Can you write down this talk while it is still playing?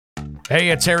Hey,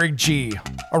 it's Eric G.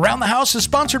 Around the House is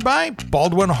sponsored by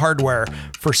Baldwin Hardware.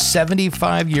 For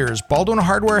 75 years, Baldwin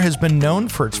Hardware has been known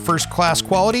for its first-class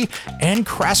quality and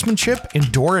craftsmanship in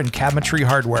door and cabinetry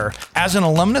hardware. As an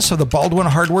alumnus of the Baldwin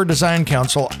Hardware Design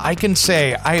Council, I can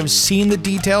say I have seen the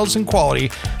details and quality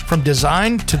from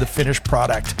design to the finished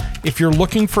product. If you're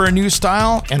looking for a new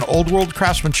style and old-world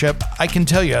craftsmanship, I can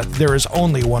tell you there is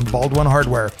only one Baldwin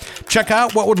Hardware. Check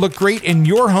out what would look great in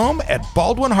your home at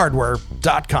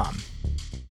baldwinhardware.com.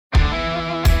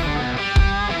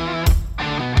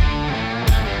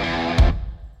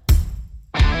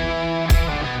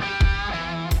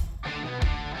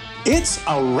 It's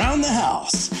Around the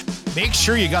House. Make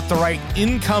sure you got the right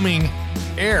incoming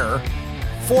air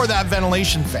for that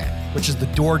ventilation fan, which is the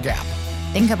door gap.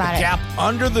 Think about the gap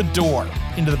under the door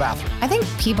into the bathroom. I think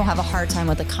people have a hard time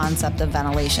with the concept of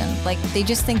ventilation. Like, they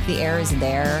just think the air is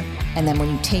there, and then when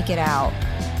you take it out,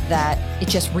 that it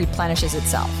just replenishes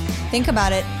itself. Think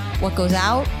about it. What goes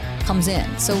out comes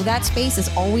in. So that space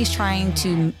is always trying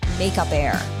to make up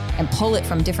air and pull it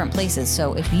from different places.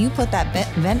 So if you put that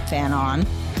vent fan on,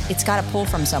 it's got to pull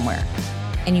from somewhere.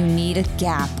 And you need a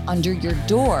gap under your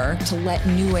door to let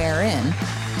new air in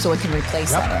so it can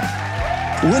replace that air.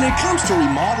 When it comes to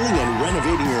remodeling and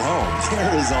renovating your home,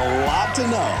 there is a lot to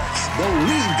know, but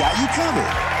we've got you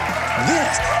covered.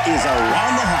 This is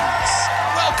Around the House.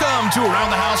 Welcome to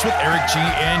Around the House with Eric G.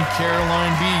 and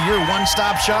Caroline B., your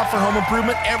one-stop shop for home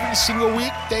improvement every single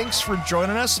week. Thanks for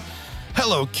joining us.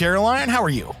 Hello, Caroline. How are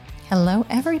you? Hello,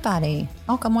 everybody.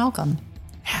 Welcome, welcome.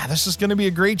 Yeah, this is going to be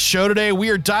a great show today.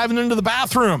 We are diving into the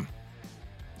bathroom.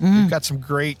 We've got some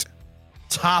great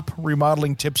top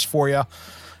remodeling tips for you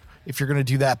if you're going to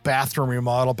do that bathroom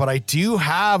remodel. But I do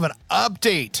have an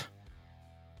update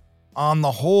on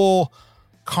the whole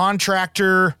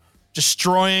contractor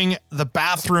destroying the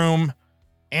bathroom,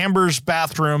 Amber's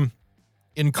bathroom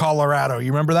in Colorado.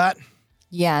 You remember that?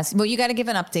 Yes. Well, you got to give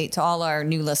an update to all our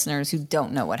new listeners who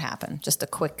don't know what happened. Just a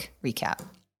quick recap.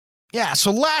 Yeah,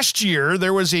 so last year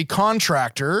there was a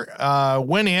contractor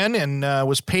went in and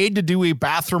was paid to do a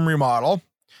bathroom remodel.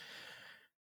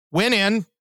 Went in,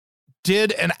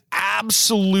 did an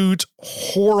absolute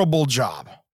horrible job.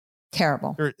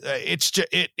 Terrible.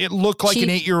 It looked like an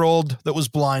 8-year-old that was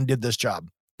blind did this job.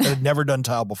 That had never done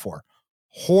tile before.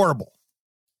 Horrible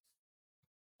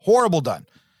done.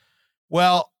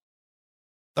 Well,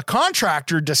 the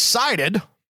contractor decided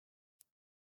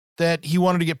that he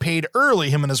wanted to get paid early,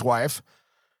 him and his wife,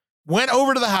 went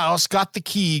over to the house, got the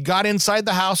key, got inside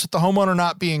the house with the homeowner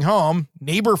not being home.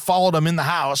 Neighbor followed him in the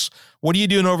house. What are you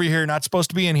doing over here? Not supposed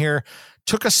to be in here.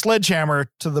 Took a sledgehammer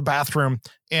to the bathroom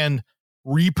and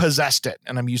repossessed it.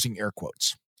 And I'm using air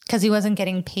quotes. Because he wasn't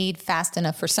getting paid fast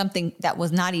enough for something that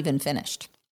was not even finished.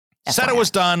 Said it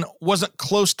was done, wasn't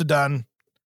close to done.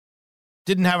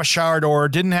 Didn't have a shower door,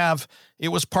 it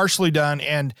was partially done,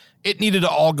 and it needed to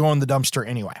all go in the dumpster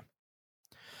anyway.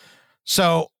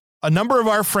 So a number of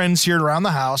our friends here around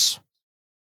the house,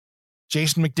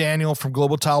 Jason McDaniel from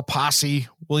Global Tile Posse,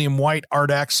 William White,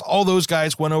 Ardex, all those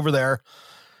guys went over there,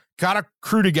 got a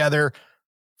crew together,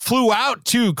 flew out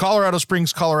to Colorado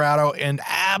Springs, Colorado, and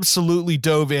absolutely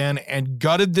dove in and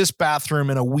gutted this bathroom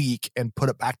in a week and put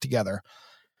it back together.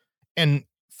 And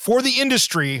for the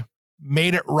industry,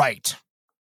 made it right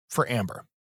for Amber.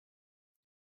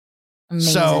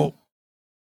 Amazing. So,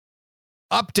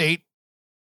 update.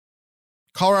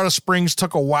 Colorado Springs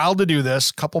took a while to do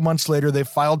this. A couple months later, they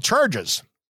filed charges.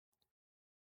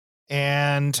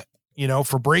 And,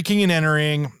 for breaking and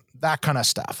entering, that kind of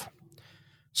stuff.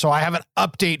 So I have an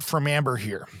update from Amber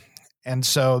here. And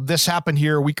so this happened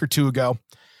here a week or two ago.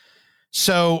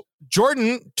 So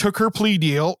Jordan took her plea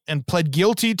deal and pled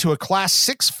guilty to a Class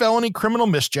 6 felony criminal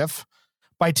mischief.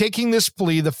 By taking this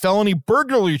plea, the felony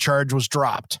burglary charge was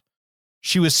dropped.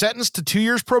 She was sentenced to 2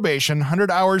 years probation, 100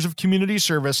 hours of community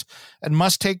service, and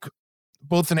must take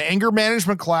both an anger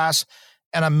management class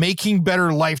and a making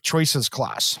better life choices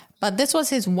class. But this was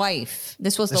his wife.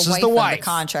 This was the wife of the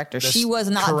contractor. She was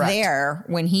not there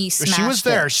when he smashed it. She was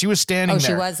there. She was standing there.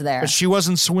 Oh, she was there. But she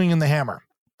wasn't swinging the hammer.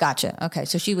 Gotcha. Okay,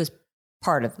 so she was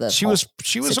part of the She was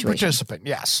a participant,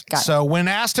 yes. Got so when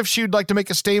asked if she would like to make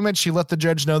a statement, she let the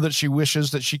judge know that she wishes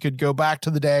that she could go back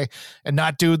to the day and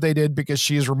not do what they did because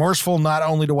she is remorseful not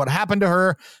only to what happened to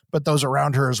her, but those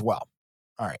around her as well.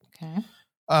 All right.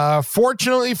 Okay.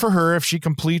 Fortunately for her, if she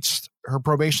completes her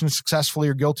probation successfully,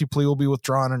 her guilty plea will be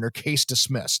withdrawn and her case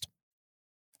dismissed.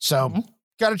 So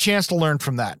got a chance to learn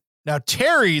from that. Now,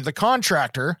 Terry, the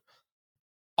contractor,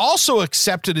 also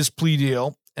accepted his plea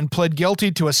deal and pled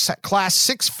guilty to a Class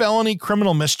 6 felony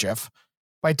criminal mischief.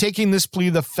 By taking this plea,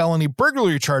 the felony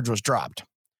burglary charge was dropped.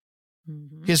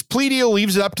 Mhm. His plea deal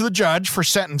leaves it up to the judge for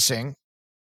sentencing.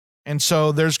 And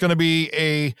so there's going to be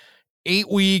a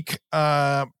 8-week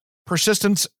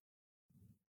persistence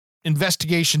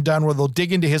investigation done where they'll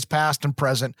dig into his past and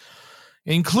present,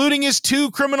 including his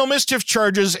 2 criminal mischief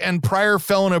charges and prior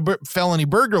felony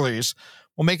burglaries.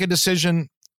 We'll make a decision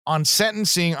on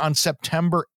sentencing on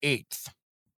September 8th.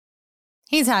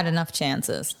 He's had enough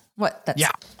chances.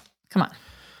 Yeah. Come on.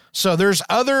 So there's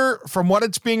from what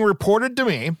it's being reported to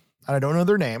me, and I don't know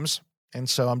their names, and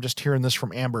so I'm just hearing this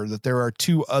from Amber, that there are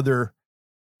 2 other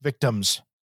victims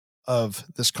of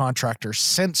this contractor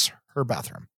since her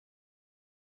bathroom.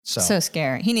 So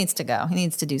scary. He needs to go. He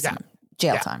needs to do some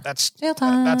jail time. That's jail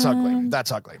time. That's ugly.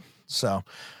 That's ugly. So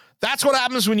that's what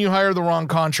happens when you hire the wrong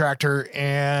contractor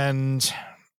and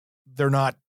they're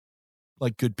not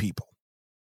like good people.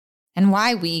 And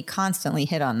why we constantly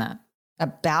hit on that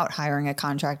about hiring a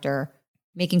contractor,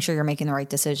 making sure you're making the right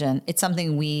decision. It's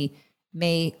something we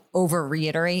may over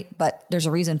reiterate, but there's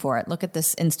a reason for it. Look at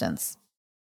this instance.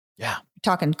 Yeah. We're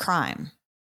talking crime.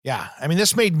 Yeah. I mean,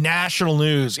 this made national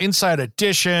news. Inside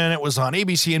Edition. It was on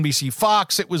ABC, NBC,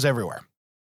 Fox. It was everywhere.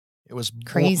 It was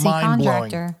crazy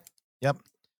mind-blowing. Contractor. Yep.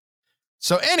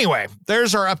 So anyway,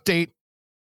 there's our update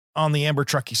on the Amber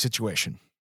Truckee situation.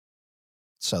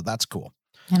 So that's cool.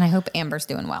 And I hope Amber's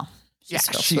doing well. She's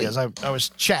she is. I was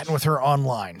chatting with her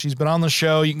online. She's been on the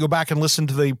show. You can go back and listen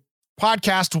to the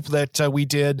podcast that we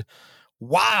did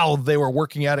while they were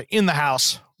working at it in the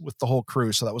house with the whole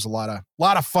crew. So that was a lot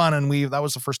of fun. And that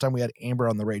was the first time we had Amber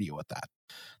on the radio with that.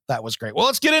 That was great. Well,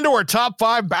 let's get into our top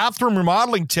 5 bathroom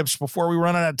remodeling tips before we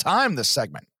run out of time this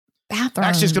segment. Bathrooms.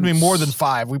 Actually, it's going to be more than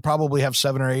 5. We probably have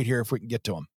 7 or 8 here if we can get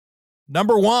to them.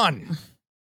 Number 1,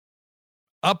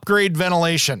 upgrade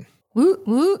ventilation. Woot,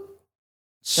 woot. Don't want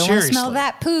to Seriously. smell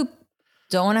that poop.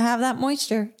 Don't want to have that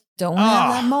moisture. Don't want to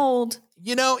have that mold.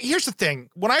 You know, here's the thing.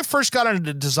 When I first got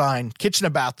into design, kitchen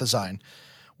and bath design,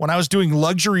 when I was doing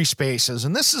luxury spaces,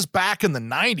 and this is back in the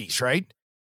 90s, right?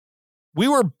 We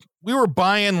were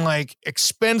buying like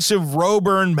expensive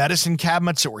Roburn medicine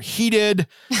cabinets that were heated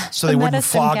so they wouldn't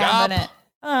fog cabinet. up.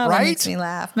 Oh, right? That makes me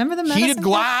laugh. Remember the medicine heated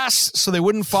glass so they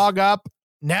wouldn't fog up.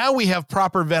 Now we have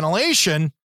proper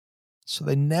ventilation so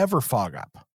they never fog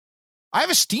up. I have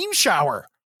a steam shower.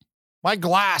 My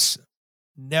glass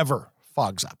never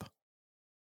fogs up.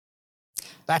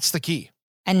 That's the key.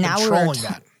 And now controlling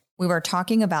that. We were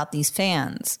talking about these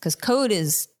fans because code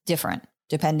is different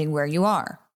depending where you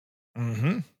are.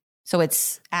 Mm-hmm. So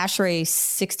it's ASHRAE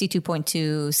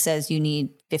 62.2 says you need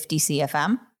 50 CFM.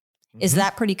 Mm-hmm. Is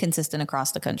that pretty consistent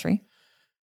across the country?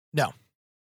 No.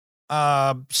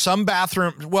 Some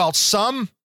bathrooms,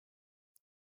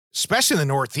 especially in the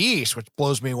Northeast, which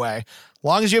blows me away. As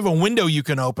long as you have a window you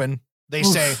can open, they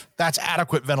say that's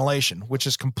adequate ventilation, which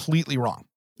is completely wrong.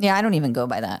 Yeah, I don't even go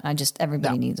by that.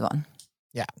 Everybody needs one.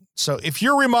 Yeah. So if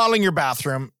you're remodeling your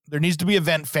bathroom, there needs to be a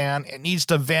vent fan. It needs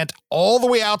to vent all the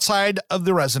way outside of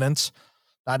the residence,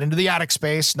 not into the attic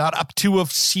space, not up to a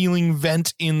ceiling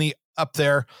vent up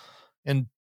there and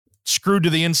screwed to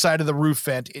the inside of the roof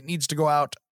vent. It needs to go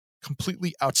out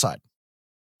completely outside.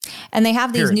 And they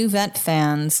have these new vent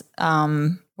fans,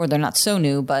 or they're not so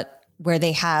new, but where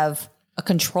they have a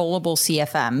controllable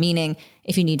CFM, meaning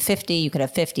if you need 50, you could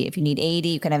have 50. If you need 80,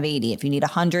 you can have 80. If you need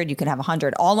 100, you can have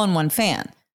 100, all on one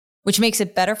fan, which makes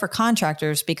it better for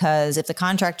contractors because if the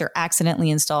contractor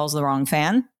accidentally installs the wrong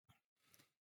fan,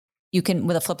 you can,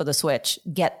 with a flip of the switch,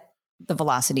 get the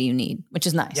velocity you need, which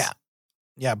is nice. Yeah.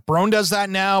 Yeah. Brown does that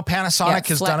now. Panasonic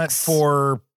has done it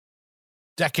for a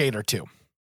decade or 2.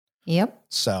 Yep.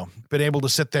 So been able to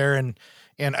sit there and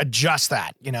adjust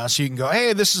that, so you can go,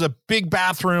 hey, this is a big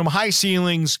bathroom, high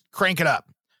ceilings, crank it up.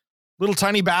 Little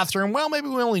tiny bathroom. Well, maybe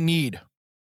we only need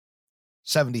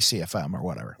 70 CFM or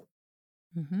whatever.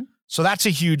 Mm-hmm. So that's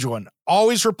a huge one.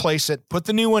 Always replace it. Put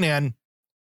the new one in,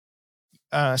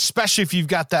 especially if you've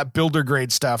got that builder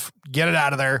grade stuff. Get it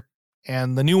out of there.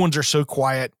 And the new ones are so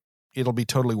quiet, it'll be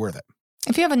totally worth it.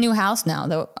 If you have a new house now,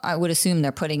 though, I would assume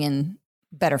they're putting in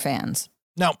better fans.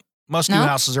 No. Most new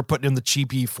houses are putting in the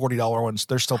cheapy $40 ones.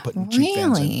 They're still putting cheap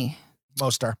fans in.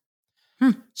 Most are.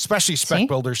 Especially spec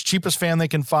builders. Cheapest fan they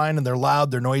can find, and they're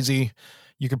loud, they're noisy.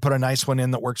 You could put a nice one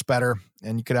in that works better,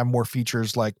 and you could have more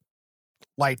features like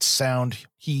lights, sound,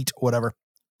 heat, whatever.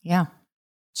 Yeah.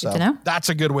 So that's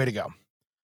a good way to go.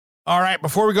 All right,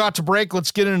 before we go out to break,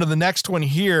 let's get into the next one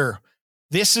here.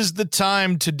 This is the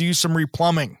time to do some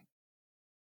replumbing.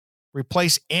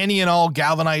 Replace any and all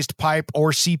galvanized pipe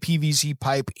or CPVC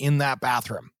pipe in that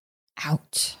bathroom.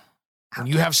 Ouch. When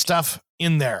you have stuff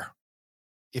in there,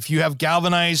 if you have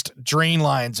galvanized drain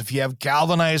lines, if you have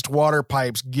galvanized water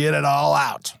pipes, get it all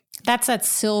out. That's that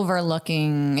silver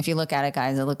looking. If you look at it,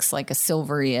 guys, it looks like a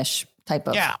silvery-ish type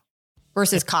of. Yeah.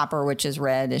 Versus copper, which is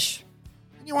reddish.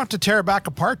 You want to tear it back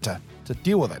apart to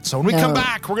deal with it. So when we come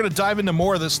back, we're going to dive into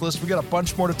more of this list. We got a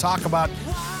bunch more to talk about.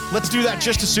 Let's do that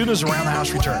just as soon as Around the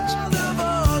House returns.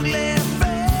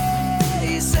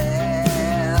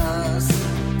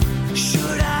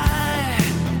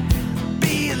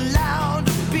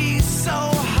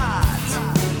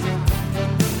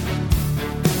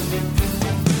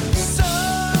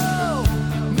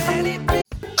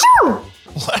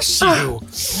 Bless you.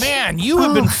 Man, you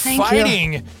have been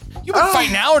fighting. You've been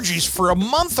fighting allergies for a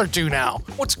month or two now.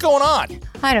 What's going on?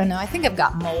 I don't know. I think I've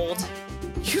got mold.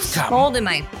 You've got mold in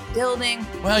my building.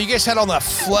 Well, you guys had all the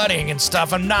flooding and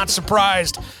stuff. I'm not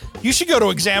surprised. You should go to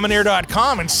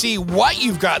examinair.com and see what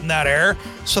you've got in that air.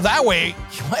 So that way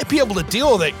you might be able to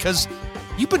deal with it because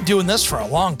you've been doing this for a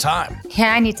long time.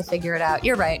 Yeah, I need to figure it out.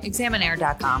 You're right.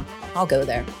 Examinair.com. I'll go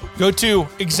there. Go to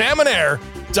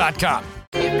examinair.com.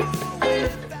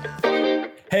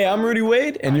 Hey, I'm Rudy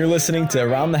Wade, and you're listening to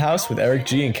Around the House with Eric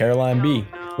G and Caroline B.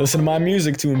 Listen to my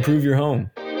music to improve your home.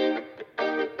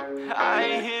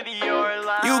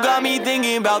 You got me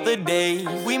thinking about the day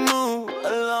we move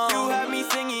along. You have me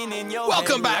singing in your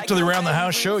Welcome back to the Around the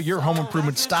House show, your home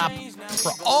improvement stop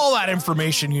for all that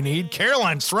information you need.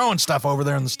 Caroline's throwing stuff over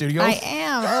there in the studio. I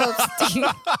am. Oh, Steve.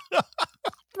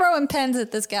 Throwing pens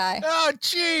at this guy. Oh,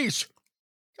 jeez.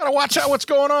 Gotta watch out what's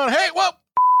going on. Hey, whoa.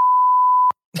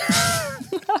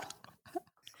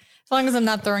 As long as I'm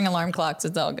not throwing alarm clocks,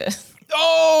 it's all good.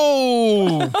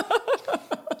 Oh,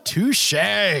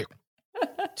 touche.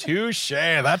 Touche.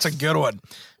 That's a good one.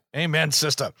 Amen,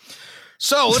 sister.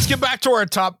 So let's get back to our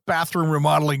top bathroom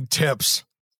remodeling tips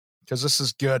because this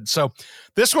is good. So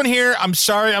this one here, I'm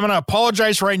sorry. I'm going to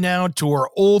apologize right now to our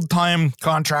old time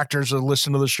contractors that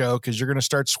listen to the show because you're going to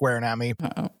start swearing at me.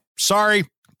 Uh-oh. Sorry,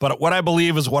 but what I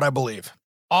believe is what I believe.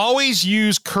 Always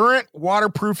use current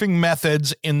waterproofing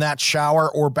methods in that shower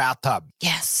or bathtub.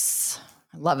 Yes.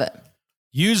 I love it.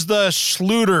 Use the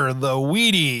Schluter, the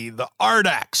Weedy, the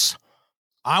Ardex.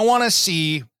 I want to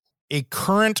see a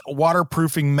current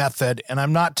waterproofing method, and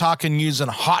I'm not talking using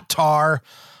hot tar.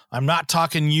 I'm not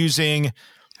talking using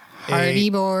Hardy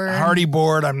board. Hardy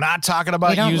board. I'm not talking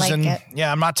about using, like it.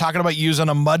 I'm not talking about using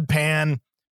a mud pan.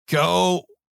 Go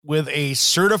with a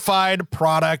certified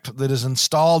product that is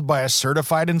installed by a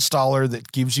certified installer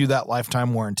that gives you that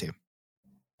lifetime warranty.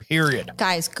 Period.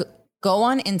 Guys, go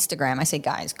on Instagram. I say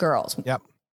guys, girls. Yep.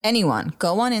 Anyone,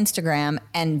 go on Instagram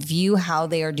and view how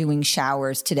they are doing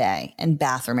showers today and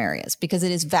bathroom areas because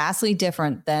it is vastly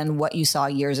different than what you saw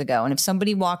years ago. And if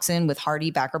somebody walks in with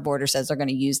Hardy backer board or says they're going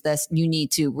to use this, you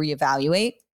need to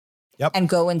reevaluate and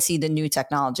go and see the new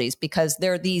technologies because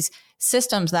there are these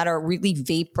systems that are really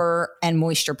vapor and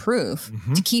moisture proof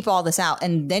to keep all this out.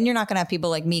 And then you're not going to have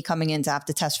people like me coming in to have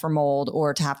to test for mold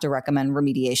or to have to recommend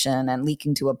remediation and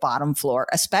leaking to a bottom floor,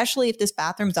 especially if this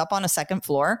bathroom's up on a second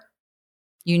floor.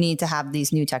 You need to have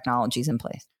these new technologies in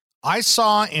place. I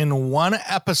saw in one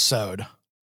episode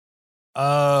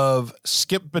of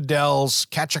Skip Bedell's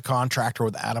Catch a Contractor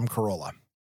with Adam Carolla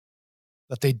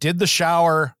that they did the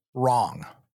shower wrong.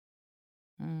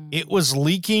 It was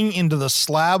leaking into the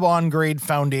slab on grade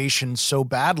foundation so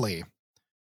badly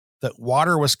that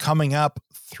water was coming up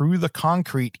through the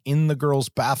concrete in the girl's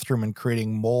bathroom and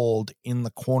creating mold in the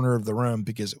corner of the room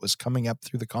because it was coming up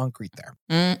through the concrete there.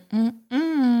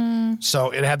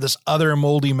 So it had this other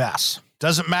moldy mess.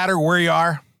 Doesn't matter where you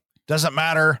are. Doesn't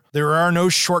matter. There are no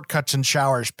shortcuts in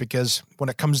showers because when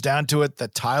it comes down to it, the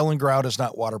tile and grout is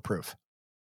not waterproof.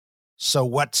 So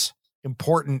what's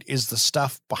important is the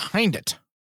stuff behind it.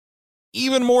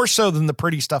 Even more so than the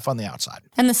pretty stuff on the outside.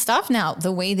 And the stuff now,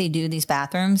 the way they do these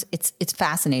bathrooms, it's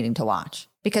fascinating to watch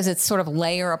because it's sort of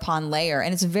layer upon layer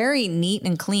and it's very neat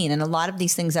and clean. And a lot of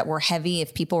these things that were heavy,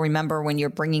 if people remember when you're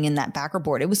bringing in that backer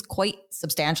board, it was quite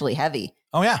substantially heavy.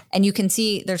 Oh, yeah. And you can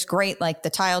see there's great, like the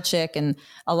tile chick and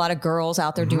a lot of girls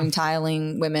out there doing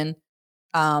tiling, women.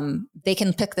 They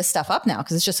can pick this stuff up now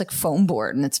because it's just like foam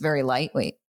board and it's very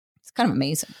lightweight. It's kind of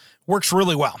amazing. Works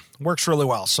really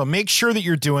well. So make sure that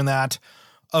you're doing that.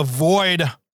 Avoid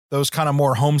those kind of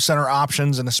more home center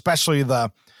options and especially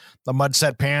the mud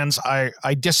set pans.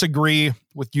 I disagree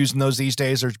with using those these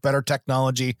days. There's better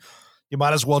technology. You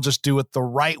might as well just do it the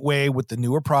right way with the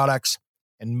newer products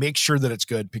and make sure that it's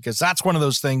good because that's one of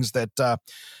those things that,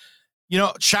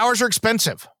 showers are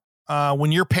expensive.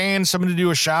 When you're paying someone to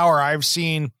do a shower, I've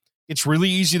seen it's really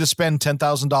easy to spend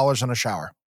 $10,000 on a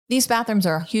shower. These bathrooms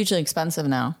are hugely expensive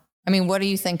now. I mean, what are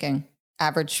you thinking?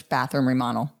 Average bathroom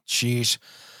remodel? Jeez.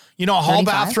 A hall 35?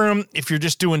 bathroom, if you're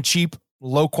just doing cheap,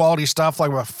 low quality stuff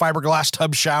like a fiberglass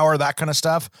tub shower, that kind of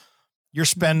stuff, you're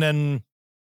spending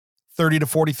 $30,000 to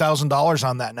 $40,000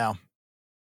 on that now.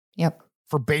 Yep.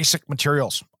 For basic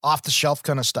materials, off the shelf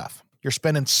kind of stuff. You're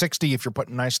spending $60 if you're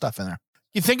putting nice stuff in there.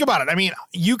 You think about it. I mean,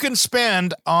 you can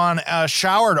spend on a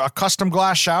custom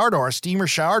glass shower door, a steamer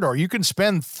shower door. You can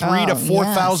spend $3,000 to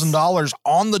 $4,000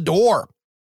 on the door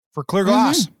for clear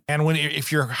glass. Mm-hmm. And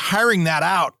if you're hiring that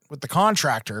out with the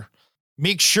contractor,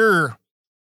 make sure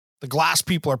the glass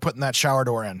people are putting that shower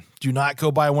door in. Do not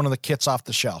go buy one of the kits off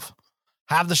the shelf.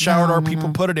 Have the shower door people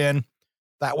put it in.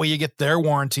 That way you get their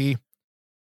warranty.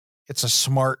 It's a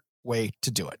smart way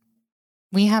to do it.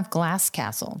 We have Glass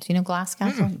Castle. Do you know Glass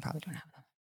Castle? You probably don't have them.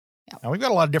 Yep. Now, we've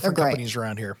got a lot of different companies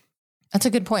around here. That's a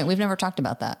good point. We've never talked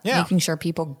about that. Yeah. Making sure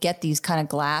people get these kind of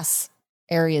glass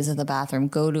areas of the bathroom,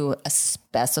 go to a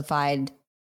specified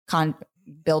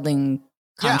building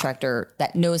contractor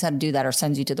that knows how to do that or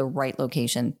sends you to the right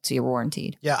location so you're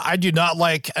warranted. Yeah, I do not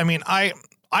I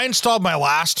installed my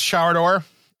last shower door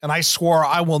and I swore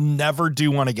I will never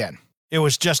do one again. It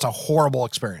was just a horrible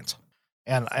experience.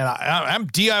 And I'm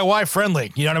DIY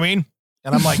friendly, you know what I mean?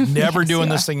 And I'm like, never doing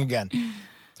this thing again.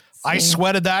 I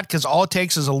sweated that because all it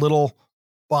takes is a little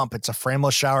bump. It's a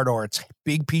frameless shower door. It's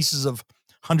big pieces of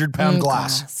 100-pound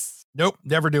glass. Nope,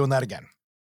 never doing that again.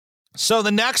 So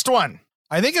the next one,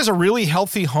 I think, is a really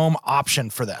healthy home option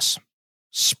for this.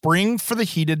 Spring for the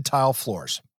heated tile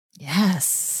floors.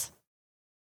 Yes.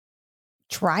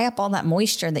 Dry up all that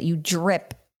moisture that you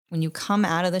drip when you come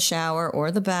out of the shower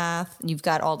or the bath. You've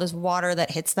got all this water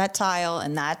that hits that tile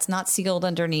and that's not sealed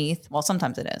underneath. Well,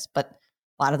 sometimes it is, but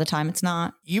a lot of the time it's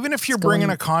not. Even if you're bringing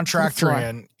a contractor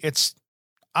in,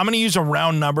 I'm going to use a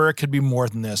round number. It could be more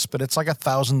than this, but it's like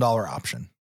 $1,000 option.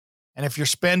 And if you're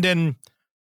spending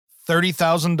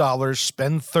 $30,000,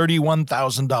 spend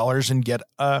 $31,000 and get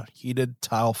a heated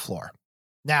tile floor.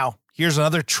 Now, here's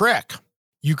another trick.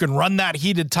 You can run that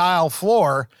heated tile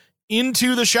floor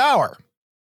into the shower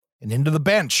and into the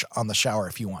bench on the shower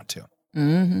if you want to.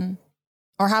 Mm-hmm.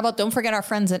 Or how about, don't forget our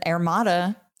friends at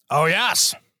Armada. Oh,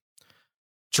 yes.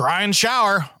 Dry and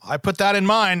shower. I put that in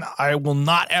mine. I will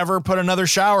not ever put another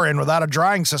shower in without a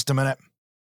drying system in it.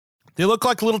 They look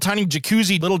like little tiny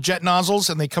jacuzzi, little jet nozzles,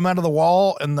 and they come out of the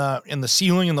wall and in the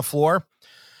ceiling and the floor.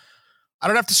 I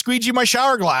don't have to squeegee my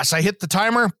shower glass. I hit the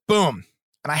timer, boom.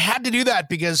 And I had to do that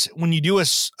because when you do a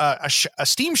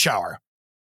steam shower,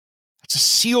 it's a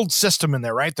sealed system in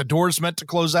there, right? The door's meant to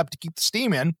close up to keep the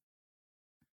steam in.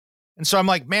 And so I'm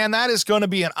like, man, that is going to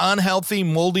be an unhealthy,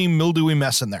 moldy, mildewy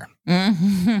mess in there.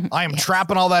 Mm-hmm. I am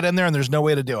trapping all that in there and there's no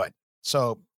way to do it.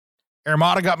 So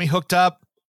Armada got me hooked up.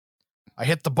 I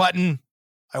hit the button.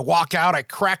 I walk out. I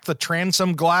crack the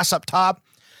transom glass up top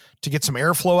to get some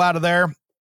airflow out of there.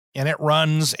 And it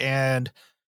runs. And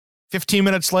 15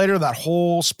 minutes later, that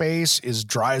whole space is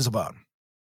dry as a bone.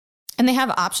 And they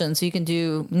have options. So you can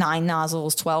do 9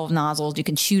 nozzles, 12 nozzles. You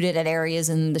can shoot it at areas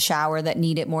in the shower that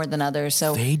need it more than others.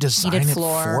 So they design it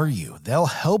for you. They'll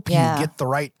help you get the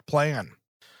right plan.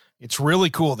 It's really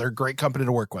cool. They're a great company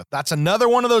to work with. That's another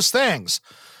one of those things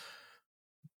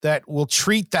that will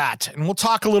treat that. And we'll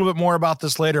talk a little bit more about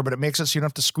this later, but it makes it so you don't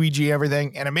have to squeegee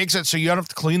everything. And it makes it so you don't have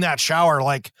to clean that shower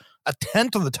like a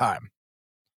tenth of the time.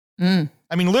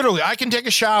 I mean, literally, I can take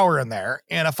a shower in there,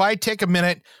 and if I take a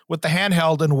minute with the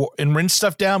handheld and rinse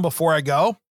stuff down before I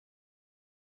go,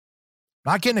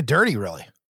 not getting it dirty, really.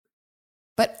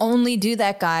 But only do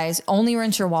that, guys. Only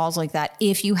rinse your walls like that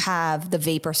if you have the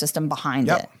vapor system behind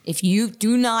it. If you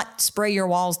do not spray your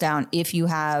walls down, if you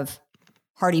have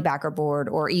hardy backer board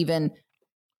or even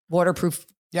waterproof.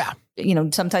 Yeah. You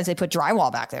know, sometimes they put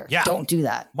drywall back there. Yeah. Don't do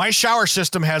that. My shower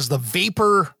system has the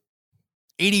Vapor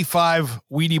 85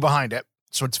 Weedy behind it.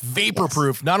 So it's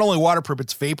vapor-proof, Not only waterproof,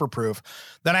 it's vapor-proof.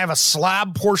 Then I have a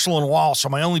slab porcelain wall, so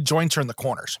my only joints are in the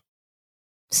corners.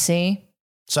 See?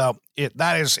 So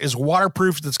that is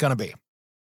waterproof as it's going to be.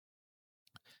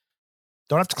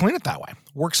 Don't have to clean it that way.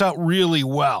 Works out really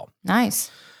well.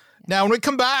 Nice. Now, when we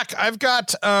come back, I've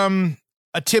got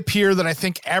a tip here that I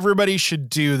think everybody should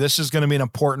do. This is going to be an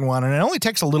important one, and it only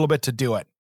takes a little bit to do it.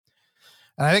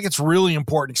 And I think it's really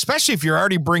important, especially if you're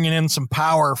already bringing in some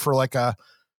power for like a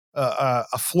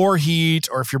floor heat,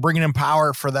 or if you're bringing in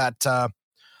power for that,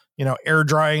 air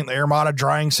drying, the Armada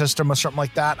drying system or something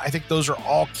like that. I think those are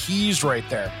all keys right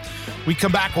there. We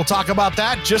come back, we'll talk about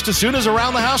that just as soon as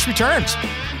Around the House returns.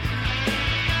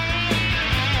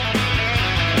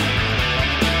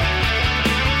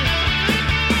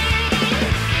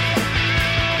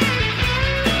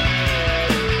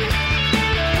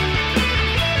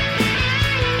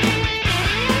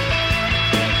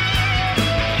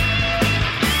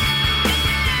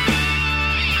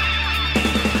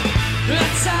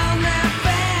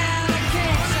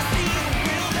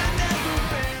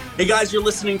 Hey guys, you're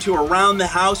listening to Around the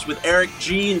House with Eric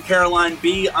G and Caroline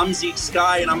B. I'm Zeke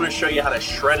Sky, and I'm going to show you how to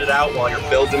shred it out while you're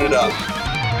building it up.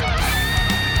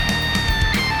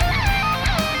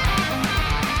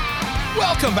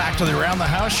 Welcome back to the Around the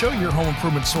House Show, your home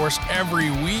improvement source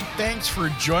every week. Thanks for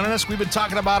joining us. We've been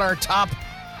talking about our top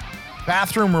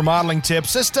bathroom remodeling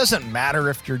tips. This doesn't matter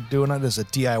if you're doing it as a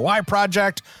DIY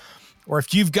project or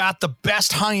if you've got the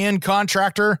best high-end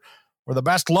contractor or the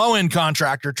best low-end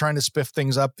contractor trying to spiff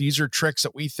things up. These are tricks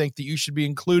that we think that you should be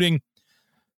including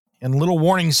and little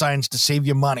warning signs to save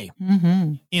you money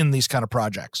in these kind of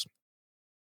projects.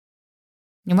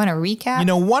 You want to recap? You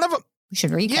know, one of them. We should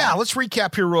recap. Yeah, let's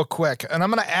recap here real quick. And I'm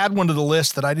going to add one to the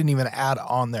list that I didn't even add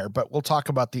on there, but we'll talk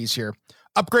about these here.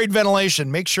 Upgrade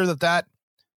ventilation. Make sure that that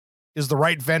is the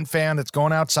right vent fan that's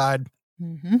going outside.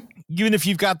 Even if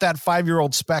you've got that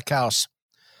 5-year-old spec house,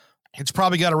 it's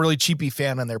probably got a really cheapy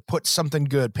fan in there. Put something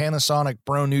good. Panasonic,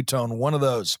 Broan-NuTone, one of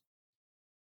those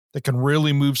that can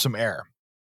really move some air.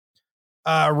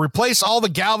 Replace all the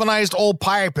galvanized old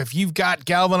pipe. If you've got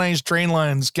galvanized drain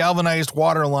lines, galvanized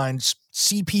water lines,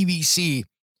 CPVC,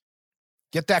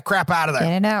 get that crap out of there.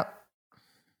 Get it out.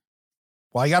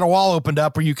 Well, you got a wall opened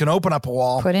up, or you can open up a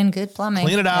wall. Put in good plumbing.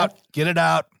 Clean it out. Get it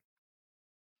out.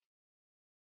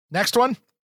 Next one.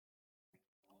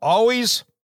 Always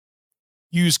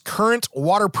use current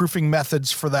waterproofing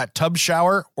methods for that tub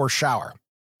shower or shower.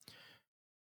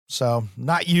 So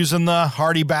not using the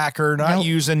Hardy Backer,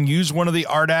 use one of the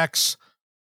Ardex,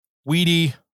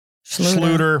 Weedy,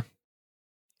 Schluter,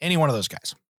 any one of those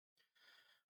guys.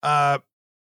 The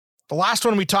last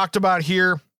one we talked about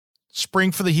here,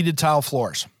 spring for the heated tile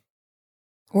floors.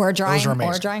 Or a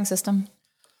drying system.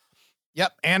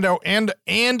 Yep. And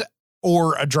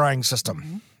or a drying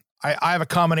system. I have a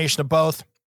combination of both.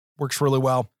 Works really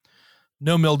well.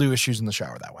 No mildew issues in the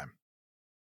shower that way.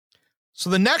 So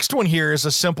the next one here is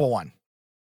a simple one.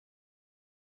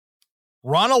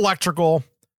 Run electrical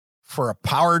for a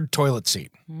powered toilet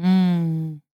seat.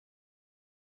 For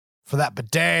that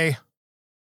bidet.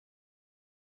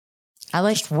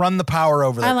 Just run the power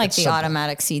over there. I like the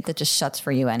automatic seat that just shuts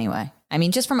for you anyway. I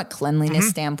mean, just from a cleanliness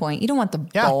standpoint, you don't want the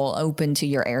bowl open to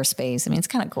your airspace. I mean, it's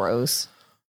kind of gross.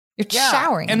 You're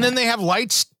showering. And then they have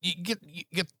lights. You get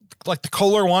like the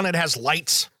Kohler one. It has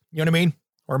lights. You know what I mean?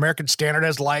 Or American Standard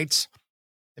has lights.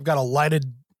 They've got a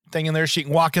lighted thing in there so you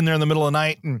can walk in there in the middle of the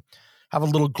night and have a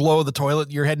little glow of the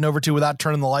toilet you're heading over to without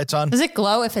turning the lights on. Does it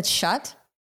glow if it's shut?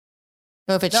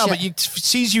 So if it's shut? But it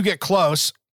sees you get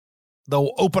close,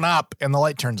 they'll open up and the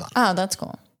light turns on. Oh, that's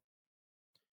cool.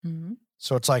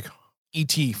 So it's like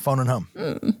E.T. phoning home.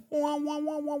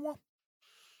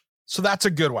 So that's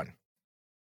a good one.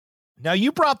 Now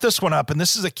you brought this one up, and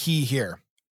this is a key here.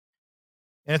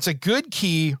 And it's a good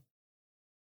key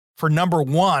for number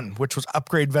one, which was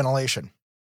upgrade ventilation.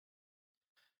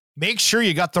 Make sure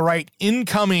you got the right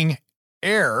incoming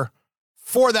air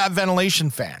for that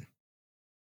ventilation fan,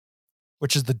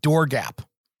 which is the door gap.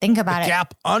 Think about the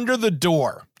gap under the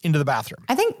door into the bathroom.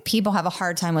 I think people have a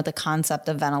hard time with the concept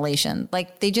of ventilation.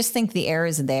 Like they just think the air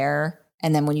is there.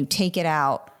 And then when you take it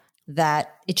out,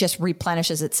 that it just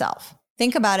replenishes itself.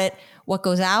 Think about it. What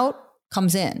goes out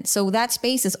comes in. So that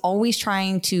space is always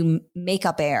trying to make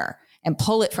up air and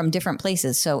pull it from different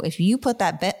places. So if you put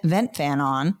that vent fan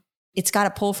on, it's got to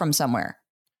pull from somewhere.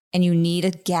 And you need a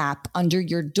gap under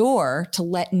your door to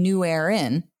let new air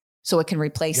in so it can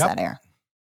replace that air.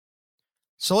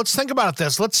 So let's think about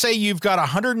this. Let's say you've got a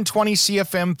 120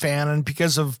 CFM fan, and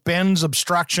because of bends,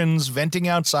 obstructions, venting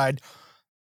outside,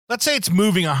 let's say it's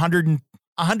moving 100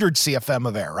 CFM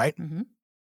of air, right?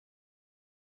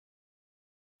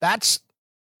 That's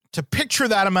to picture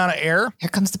that amount of air.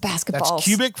 Here comes the basketballs. That's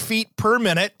cubic feet per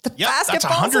minute. That's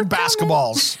 100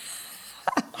 basketballs.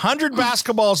 100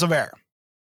 basketballs of air.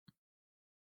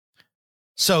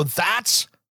 So that's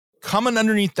coming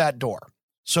underneath that door.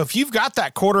 So if you've got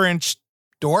that 1/4 inch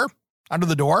door under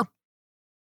the door,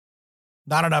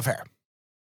 not enough air.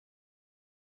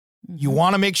 You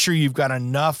want to make sure you've got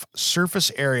enough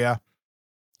surface area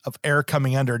of air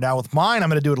coming under. Now with mine, I'm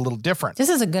going to do it a little different. This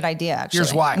is a good idea, actually.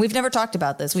 Here's why. We've never talked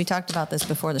about this. We talked about this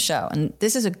before the show. And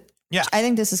this is I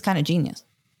think this is kind of genius.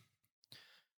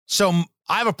 So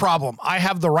I have a problem. I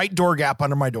have the right door gap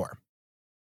under my door.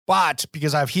 But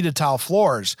because I have heated tile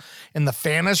floors and the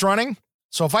fan is running,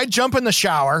 so if I jump in the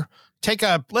shower, take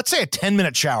let's say a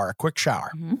 10-minute shower, a quick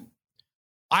shower.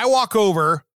 I walk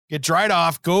over, get dried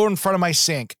off, go in front of my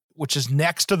sink, which is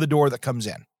next to the door that comes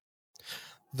in.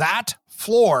 That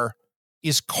floor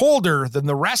is colder than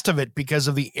the rest of it because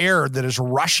of the air that is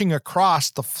rushing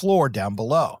across the floor down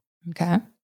below. Okay.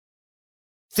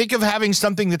 Think of having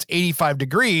something that's 85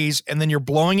 degrees and then you're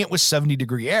blowing it with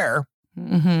 70-degree air,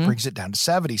 brings it down to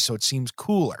 70, so it seems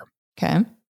cooler. Okay.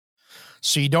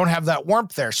 So you don't have that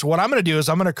warmth there. So what I'm going to do is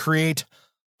I'm going to create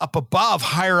up above,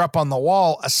 higher up on the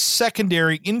wall, a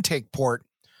secondary intake port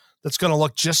that's going to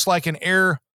look just like an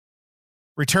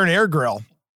return air grill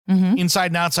inside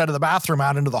and outside of the bathroom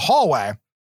out into the hallway,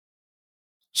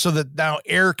 so that now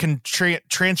air can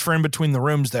transfer in between the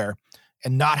rooms there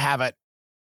and not have it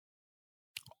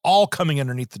all coming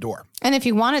underneath the door. And if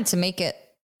you wanted to make it,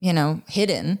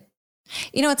 hidden,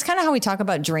 it's kind of how we talk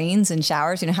about drains and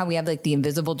showers, how we have like the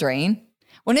invisible drain.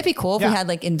 Wouldn't it be cool if we had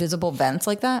like invisible vents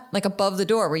like that, like above the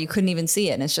door where you couldn't even see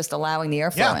it and it's just allowing the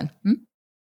airflow in?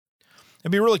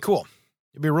 It'd be really cool.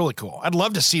 I'd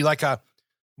love to see like a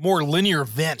more linear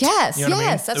vent. Yes, you know what I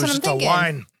mean? That's what I'm just thinking. A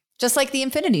line. Just like the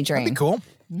infinity drain. That'd be cool.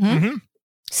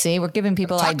 See, we're giving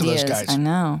people Talk to ideas. those guys. I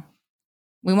know.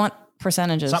 We want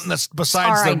percentages. Something that's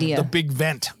besides the big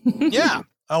vent. Yeah,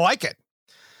 I like it.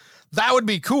 That would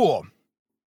be cool.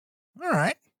 All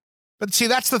right. But see,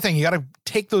 that's the thing. You got to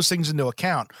take those things into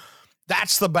account.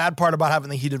 That's the bad part about having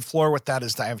the heated floor with that,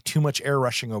 is that I have too much air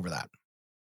rushing over that.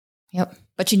 Yep.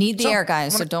 But you need the air,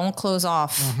 guys. So don't close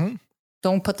off.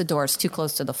 Don't put the doors too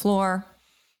close to the floor.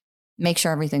 Make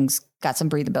sure everything's got some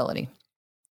breathability.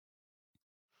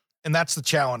 And that's the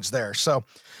challenge there. So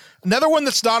another one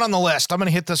that's not on the list, I'm going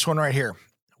to hit this one right here.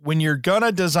 When you're going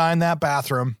to design that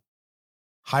bathroom,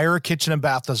 hire a kitchen and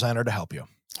bath designer to help you.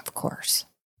 Of course.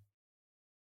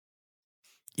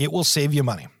 It will save you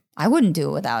money. I wouldn't do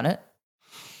it without it.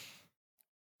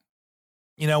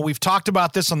 We've talked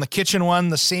about this on the kitchen one.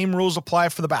 The same rules apply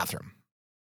for the bathroom.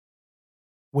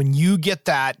 When you get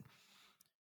that,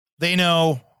 they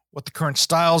know what the current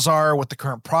styles are, what the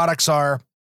current products are.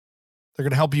 They're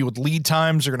going to help you with lead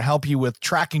times. They're going to help you with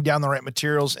tracking down the right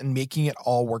materials and making it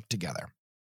all work together.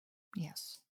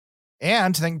 Yes.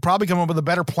 And they can probably come up with a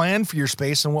better plan for your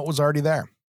space than what was already there.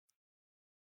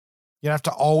 You have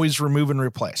to always remove and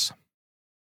replace.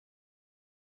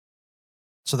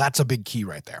 So that's a big key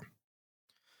right there.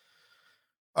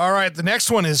 All right. The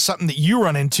next one is something that you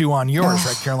run into on yours,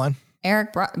 right, Caroline?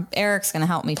 Eric's going to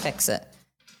help me fix it.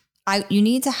 You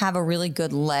need to have a really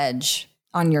good ledge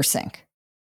on your sink.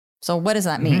 So what does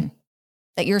that mean?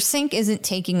 That your sink isn't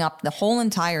taking up the whole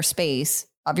entire space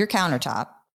of your countertop,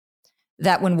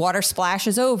 that when water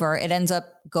splashes over, it ends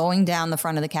up going down the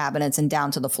front of the cabinets and down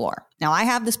to the floor. Now, I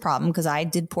have this problem because I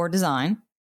did poor design.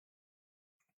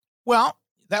 Well,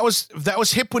 that was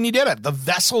hip when you did it. The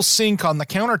vessel sink on the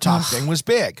countertop thing was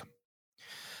big.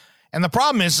 And the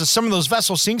problem is some of those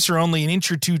vessel sinks are only an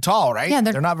inch or two tall, right? Yeah,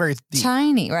 they're not very deep.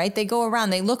 Tiny, right? They go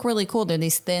around. They look really cool. They're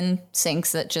these thin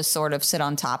sinks that just sort of sit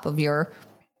on top of your,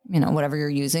 whatever you're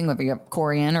using, whether you have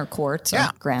corian or quartz or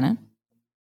granite.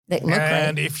 They look great.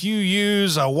 And if you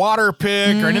use a water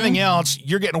pick or anything else,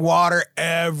 you're getting water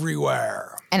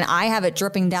everywhere. And I have it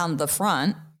dripping down the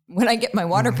front. When I get my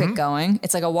water pick going,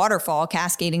 it's like a waterfall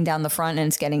cascading down the front, and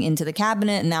it's getting into the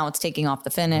cabinet, and now it's taking off the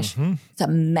finish. It's a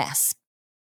mess.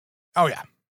 Oh, yeah.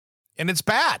 And it's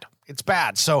bad. It's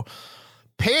bad. So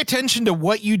pay attention to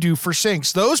what you do for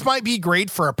sinks. Those might be great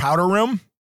for a powder room,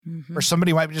 or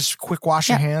somebody might just quick wash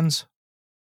your hands.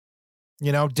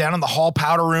 Down in the hall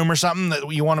powder room or something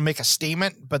that you want to make a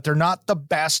statement, but they're not the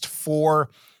best for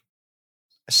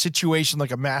a situation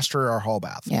like a master or a hall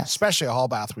bath, especially a hall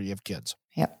bath where you have kids.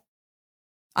 Yep.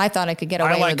 I thought I could get away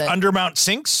with it. I like undermount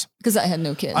sinks. Because I had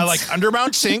no kids. I like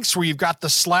undermount sinks where you've got the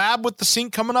slab with the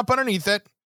sink coming up underneath it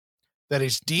that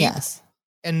is deep. Yes.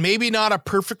 And maybe not a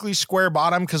perfectly square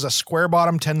bottom, because a square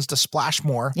bottom tends to splash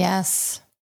more. Yes.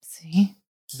 See?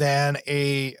 Than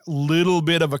a little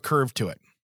bit of a curve to it.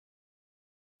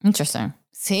 Interesting.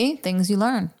 See? Things you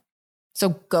learn.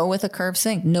 So go with a curved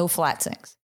sink. No flat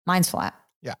sinks. Mine's flat.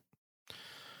 Yeah.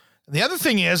 The other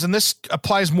thing is, and this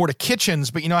applies more to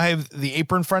kitchens, but I have the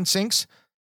apron front sinks.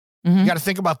 You got to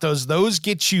think about those. Those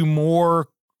get you more,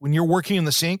 when you're working in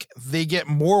the sink, they get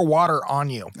more water on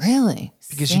you. Really?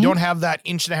 Because you don't have that 1.5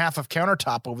 inches of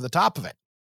countertop over the top of it.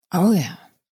 Oh, yeah.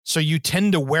 So you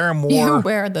tend to wear more. You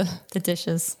wear the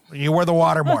dishes. You wear the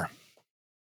water more.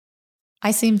 I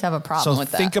seem to have a problem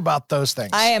with that. So think about those things.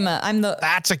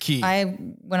 That's a key.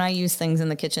 When I use things in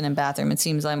the kitchen and bathroom, it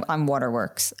seems I'm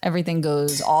waterworks. Everything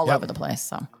goes all over the place.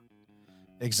 So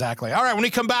exactly. All right. When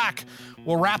we come back,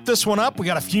 we'll wrap this one up. We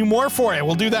got a few more for you.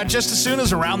 We'll do that just as soon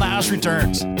as Around the House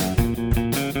returns.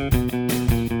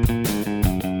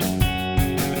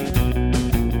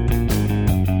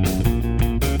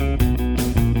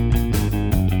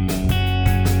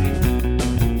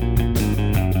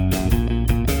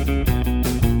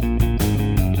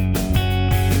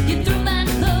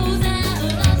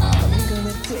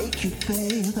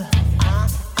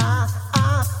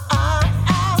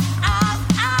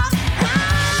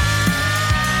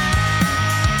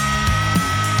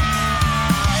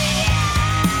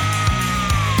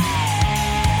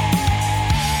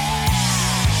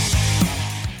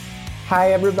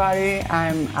 Hi everybody,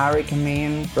 I'm Arik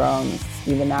Amin from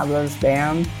Steven Adler's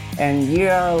band, and you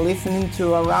are listening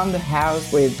to Around the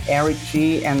House with Eric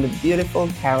G and the beautiful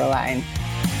Caroline.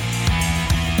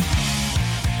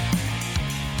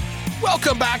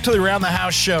 Welcome back to the Around the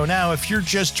House show. Now, if you're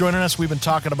just joining us, we've been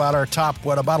talking about our top,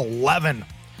 about 11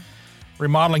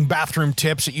 remodeling bathroom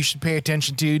tips that you should pay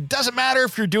attention to. Doesn't matter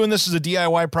if you're doing this as a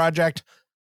DIY project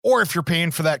or if you're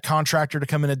paying for that contractor to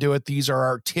come in and do it. These are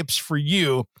our tips for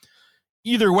you.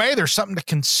 Either way, there's something to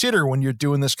consider when you're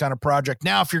doing this kind of project.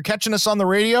 Now, if you're catching us on the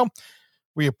radio,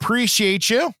 we appreciate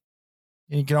you.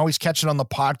 And you can always catch it on the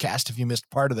podcast if you missed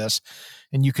part of this.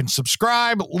 And you can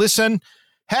subscribe, listen.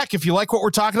 Heck, if you like what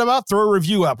we're talking about, throw a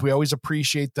review up. We always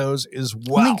appreciate those as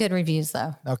well. Only good reviews,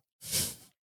 though. Okay.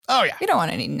 Oh yeah, we don't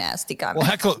want any nasty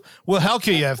comments. We'll heck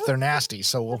you if they're nasty.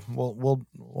 So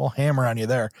we'll hammer on you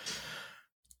there,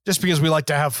 just because we like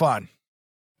to have fun.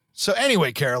 So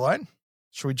anyway, Caroline,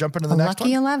 should we jump into the next one?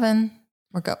 Lucky 11.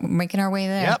 We're making our way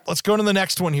there. Yep, let's go to the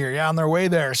next one here. Yeah, on their way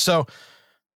there. So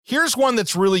here's one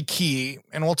that's really key,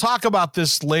 and we'll talk about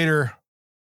this later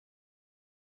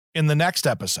in the next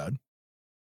episode.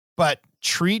 But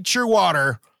treat your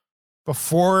water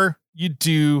before you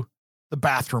do the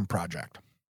bathroom project.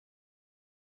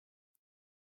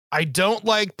 I don't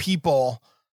like people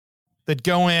that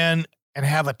go in and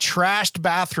have a trashed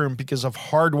bathroom because of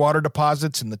hard water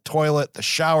deposits in the toilet, the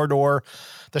shower door.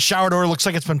 The shower door looks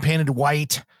like it's been painted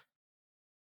white.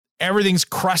 Everything's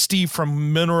crusty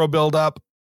from mineral buildup.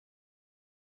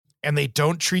 And they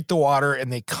don't treat the water,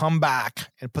 and they come back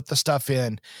and put the stuff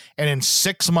in. And in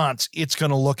 6 months, it's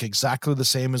going to look exactly the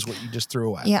same as what you just threw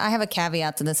away. Yeah, I have a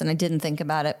caveat to this, and I didn't think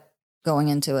about it going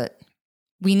into it.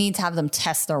 We need to have them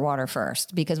test their water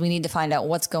first, because we need to find out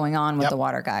what's going on with the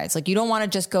water, guys. Like, you don't want to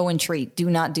just go and treat.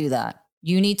 Do not do that.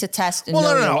 You need to test. And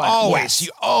No. Always. Yes.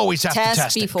 You always have to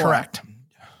test before. It. Correct.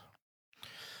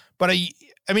 But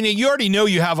I mean, you already know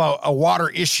you have a water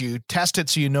issue. Test it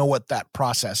so you know what that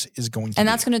process is going to be. And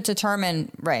that's going to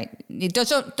determine, right.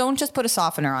 Don't just put a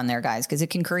softener on there, guys, because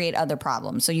it can create other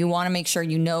problems. So you want to make sure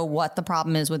you know what the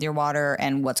problem is with your water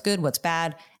and what's good, what's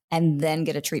bad, and then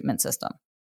get a treatment system.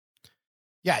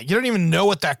 Yeah, you don't even know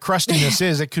what that crustiness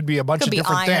is. It could be a bunch of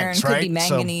different things, right? Could be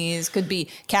manganese, could be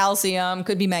calcium,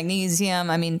 could be magnesium.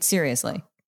 I mean, seriously.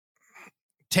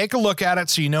 Take a look at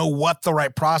it so you know what the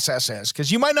right process is,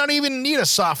 because you might not even need a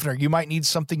softener. You might need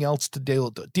something else to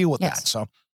deal with that. So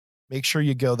make sure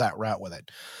you go that route with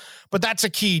it. But that's a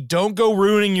key. Don't go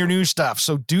ruining your new stuff.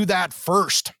 So do that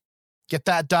first. Get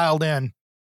that dialed in,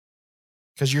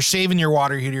 because you're saving your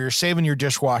water heater, you're saving your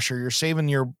dishwasher, you're saving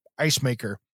your ice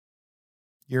maker.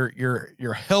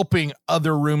 You're helping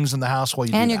other rooms in the house while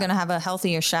you do that. And you're going to have a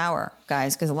healthier shower,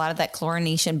 guys, because a lot of that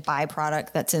chlorination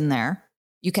byproduct that's in there,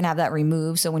 you can have that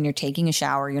removed. So when you're taking a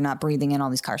shower, you're not breathing in all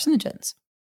these carcinogens,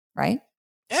 right?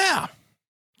 Yeah.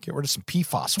 Get rid of some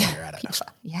PFAS while you're at it. PFAS.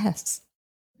 Yes.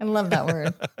 I love that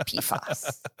word.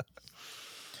 PFAS.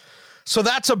 So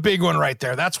that's a big one right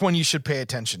there. That's one you should pay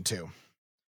attention to.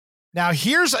 Now,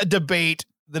 here's a debate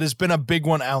that has been a big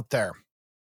one out there.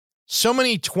 So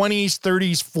many 20s,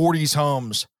 30s, 40s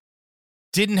homes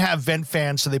didn't have vent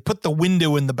fans, so they put the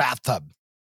window in the bathtub,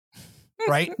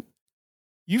 right?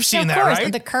 You've seen that,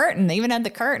 right? The curtain. They even had the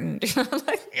curtain.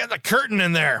 Yeah, the curtain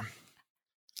in there.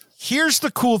 Here's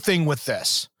the cool thing with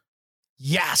this.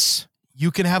 Yes, you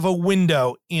can have a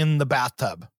window in the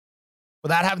bathtub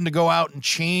without having to go out and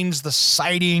change the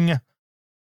siding,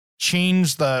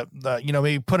 change the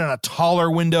maybe put in a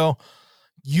taller window.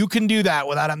 You can do that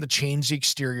without having to change the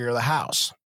exterior of the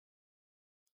house.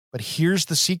 But here's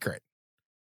the secret.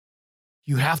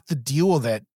 You have to deal with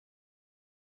it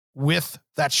with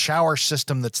that shower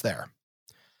system that's there.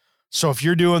 So if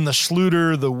you're doing the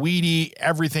Schluter, the Weedy,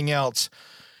 everything else,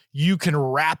 you can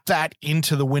wrap that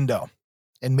into the window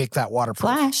and make that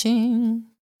waterproof. Flashing.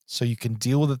 So you can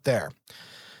deal with it there.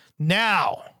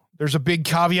 Now, there's a big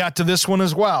caveat to this one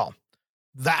as well.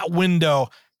 That window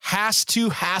has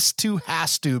to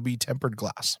be tempered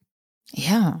glass.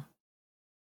 Yeah.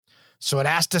 So it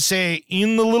has to say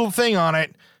in the little thing on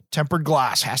it, tempered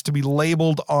glass, has to be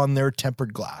labeled on their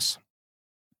tempered glass.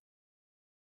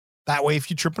 That way, if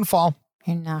you trip and fall,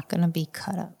 you're not going to be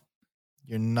cut up.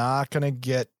 You're not going to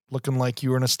get looking like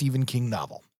you were in a Stephen King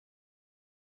novel.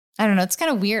 I don't know. It's kind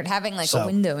of weird having a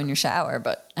window in your shower,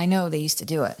 but I know they used to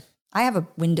do it. I have a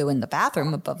window in the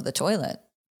bathroom above the toilet,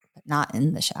 but not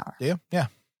in the shower.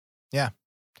 Yeah.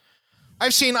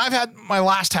 I've had my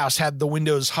last house had the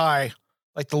windows high,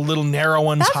 like the little narrow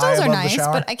ones high above the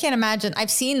shower. But I can't imagine. I've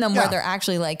seen them where they're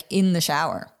actually in the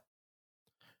shower.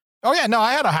 Oh yeah. No,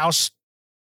 I had a house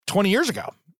 20 years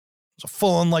ago. It's a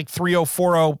full-on like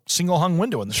 3040 single hung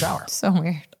window in the shower. So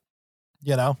weird.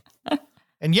 You know?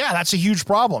 And yeah, that's a huge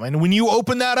problem. And when you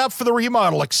open that up for the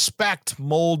remodel, expect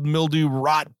mold, mildew,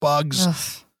 rot,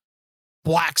 bugs,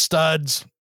 black studs.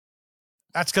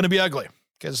 That's going to be ugly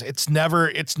because it's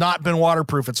not been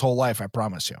waterproof its whole life, I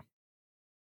promise you.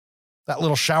 That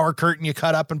little shower curtain you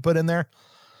cut up and put in there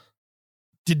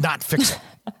did not fix it.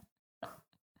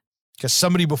 Because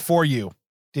somebody before you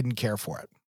didn't care for it.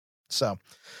 So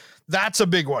that's a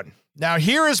big one. Now,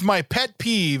 here is my pet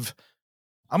peeve.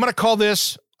 I'm going to call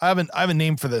this, I have a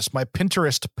name for this, my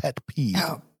Pinterest pet peeve.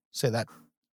 Oh. Say that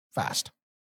fast.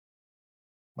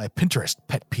 My Pinterest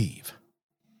pet peeve.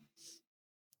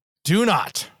 Do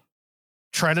not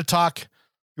try to talk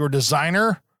your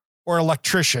designer or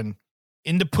electrician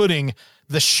into putting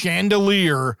the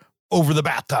chandelier over the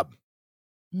bathtub.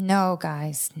 No,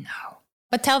 guys, no.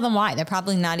 But tell them why. They're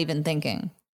probably not even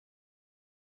thinking.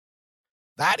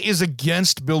 That is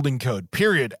against building code,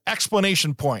 period.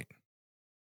 Explanation point.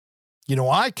 You know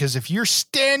why? Because if you're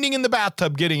standing in the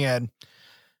bathtub getting in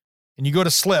and you go to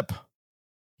slip,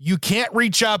 you can't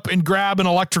reach up and grab an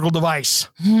electrical device.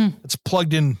 It's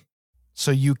plugged in.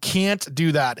 So you can't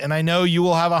do that. And I know you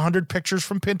will have 100 pictures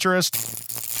from Pinterest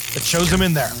that shows them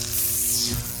in there.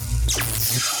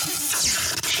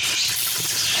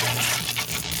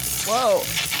 Whoa.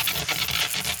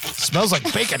 Smells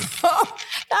like bacon. Oh,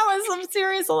 that was some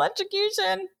serious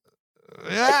electrocution.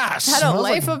 Yeah. It had a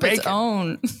life of its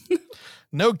own.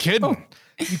 No kidding.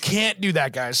 You can't do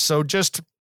that, guys. So just,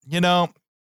 and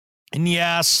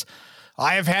yes,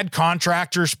 I have had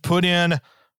contractors put in,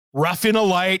 rough in a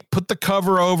light, put the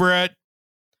cover over it.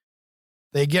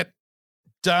 They get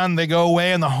done, they go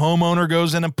away, and the homeowner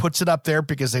goes in and puts it up there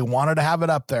because they wanted to have it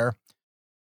up there.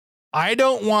 I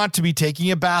don't want to be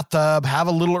taking a bathtub, have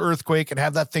a little earthquake, and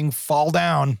have that thing fall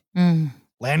down,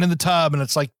 land in the tub, and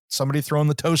it's like somebody throwing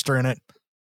the toaster in it.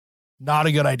 Not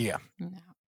a good idea. No.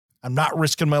 I'm not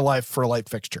risking my life for a light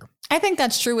fixture. I think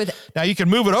that's true with now you can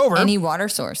move it over any water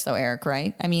source, though, Eric,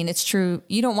 right? I mean, it's true.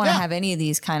 You don't want to have any of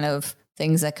these kind of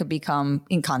things that could become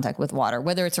in contact with water,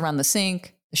 whether it's around the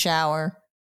sink, the shower,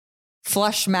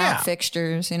 flush mount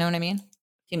fixtures. You know what I mean?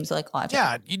 Seems like logic.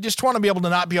 Yeah, you just want to be able to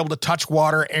not be able to touch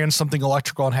water and something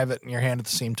electrical and have it in your hand at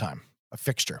the same time. A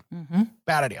fixture. Mm-hmm.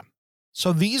 Bad idea.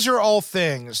 So these are all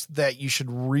things that you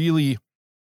should really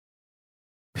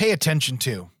pay attention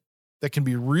to that can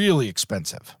be really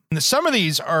expensive. And some of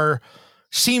these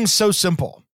seem so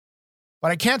simple,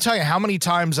 but I can't tell you how many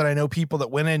times that I know people that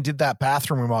went in and did that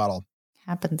bathroom remodel.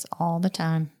 Happens all the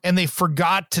time. And they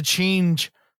forgot to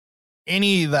change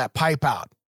any of that pipe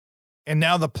out. And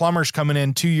now the plumber's coming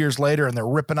in 2 years later and they're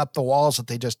ripping up the walls that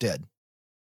they just did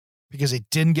because they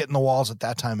didn't get in the walls at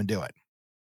that time and do it.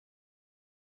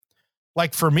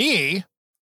 Like for me,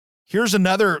 here's one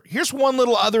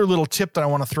other little tip that I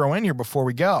want to throw in here before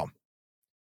we go.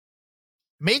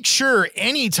 Make sure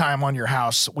anytime on your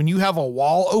house, when you have a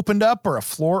wall opened up or a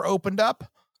floor opened up,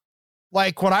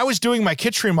 like when I was doing my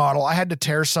kitchen remodel, I had to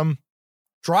tear some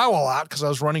drywall out because I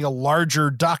was running a larger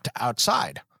duct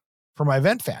outside for my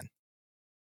vent fan.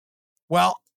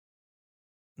 Well,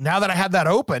 now that I had that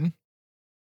open,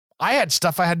 I had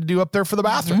stuff I had to do up there for the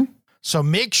bathroom. Mm-hmm. So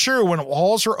make sure when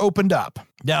walls are opened up.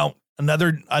 Now,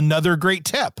 another great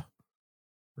tip.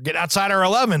 We're getting outside our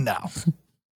 11 now.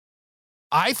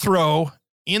 I throw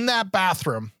in that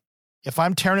bathroom, if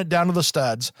I'm tearing it down to the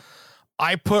studs,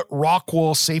 I put rock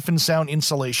wool safe and sound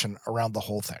insulation around the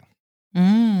whole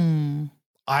thing.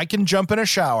 I can jump in a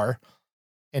shower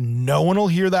and no one will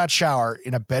hear that shower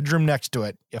in a bedroom next to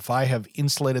it if I have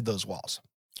insulated those walls.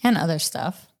 And other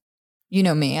stuff. You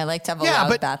know me, I like to have a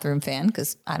loud bathroom fan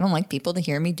because I don't like people to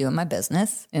hear me doing my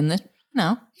business in the,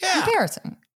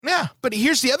 embarrassing. Yeah, but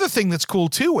here's the other thing that's cool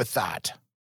too with that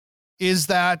is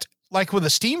that like with a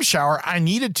steam shower, I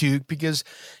needed to because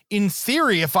in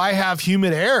theory, if I have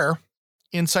humid air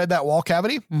inside that wall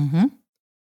cavity and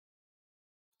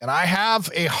I have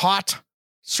a hot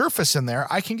surface in there,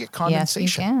 I can get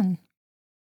condensation. Yes, you can.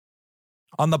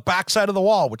 On the backside of the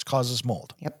wall, which causes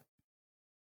mold. Yep.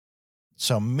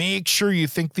 So make sure you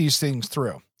think these things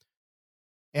through.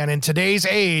 And in today's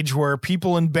age where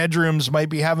people in bedrooms might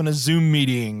be having a Zoom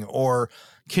meeting or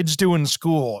kids doing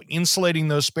school, insulating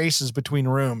those spaces between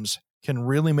rooms can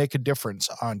really make a difference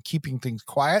on keeping things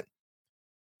quiet.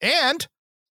 And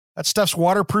that stuff's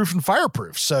waterproof and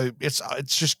fireproof. So it's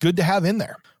just good to have in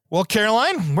there. Well,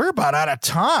 Caroline, we're about out of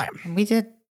time. We did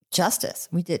justice.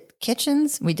 We did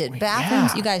kitchens. We did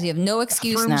bathrooms. Yeah. You guys, you have no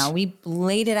excuse now. We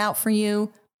laid it out for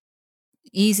you.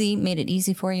 Made it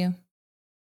easy for you.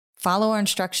 Follow our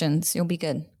instructions. You'll be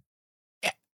good.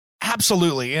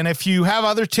 Absolutely. And if you have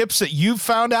other tips that you've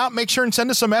found out, make sure and send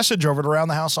us a message over to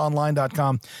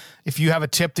aroundthehouseonline.com. If you have a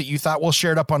tip that you thought, we'll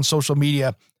share it up on social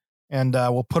media and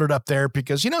we'll put it up there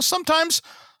because, sometimes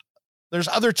there's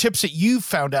other tips that you've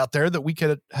found out there that we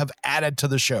could have added to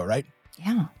the show, right?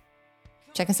 Yeah.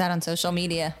 Check us out on social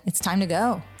media. It's time to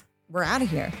go. We're out of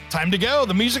here. Time to go.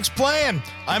 The music's playing.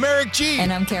 I'm Eric G.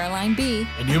 And I'm Caroline B.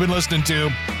 And you've been listening to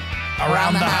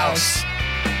Around the House.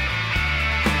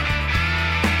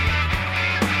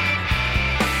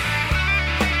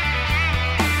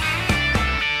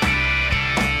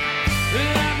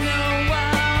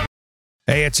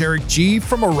 Hey, it's Eric G.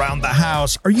 from Around the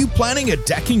House. Are you planning a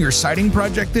decking or siding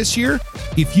project this year?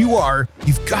 If you are,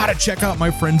 you've got to check out my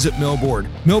friends at Millboard.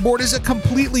 Millboard is a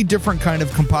completely different kind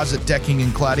of composite decking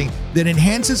and cladding that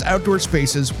enhances outdoor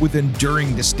spaces with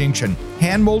enduring distinction.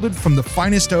 Hand-molded from the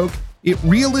finest oak, it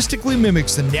realistically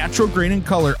mimics the natural grain and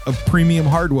color of premium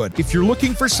hardwood. If you're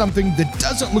looking for something that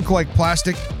doesn't look like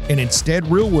plastic and instead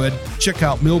real wood, check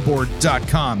out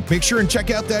millboard.com. Make sure and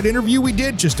check out that interview we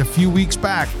did just a few weeks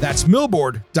back. That's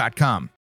millboard.com.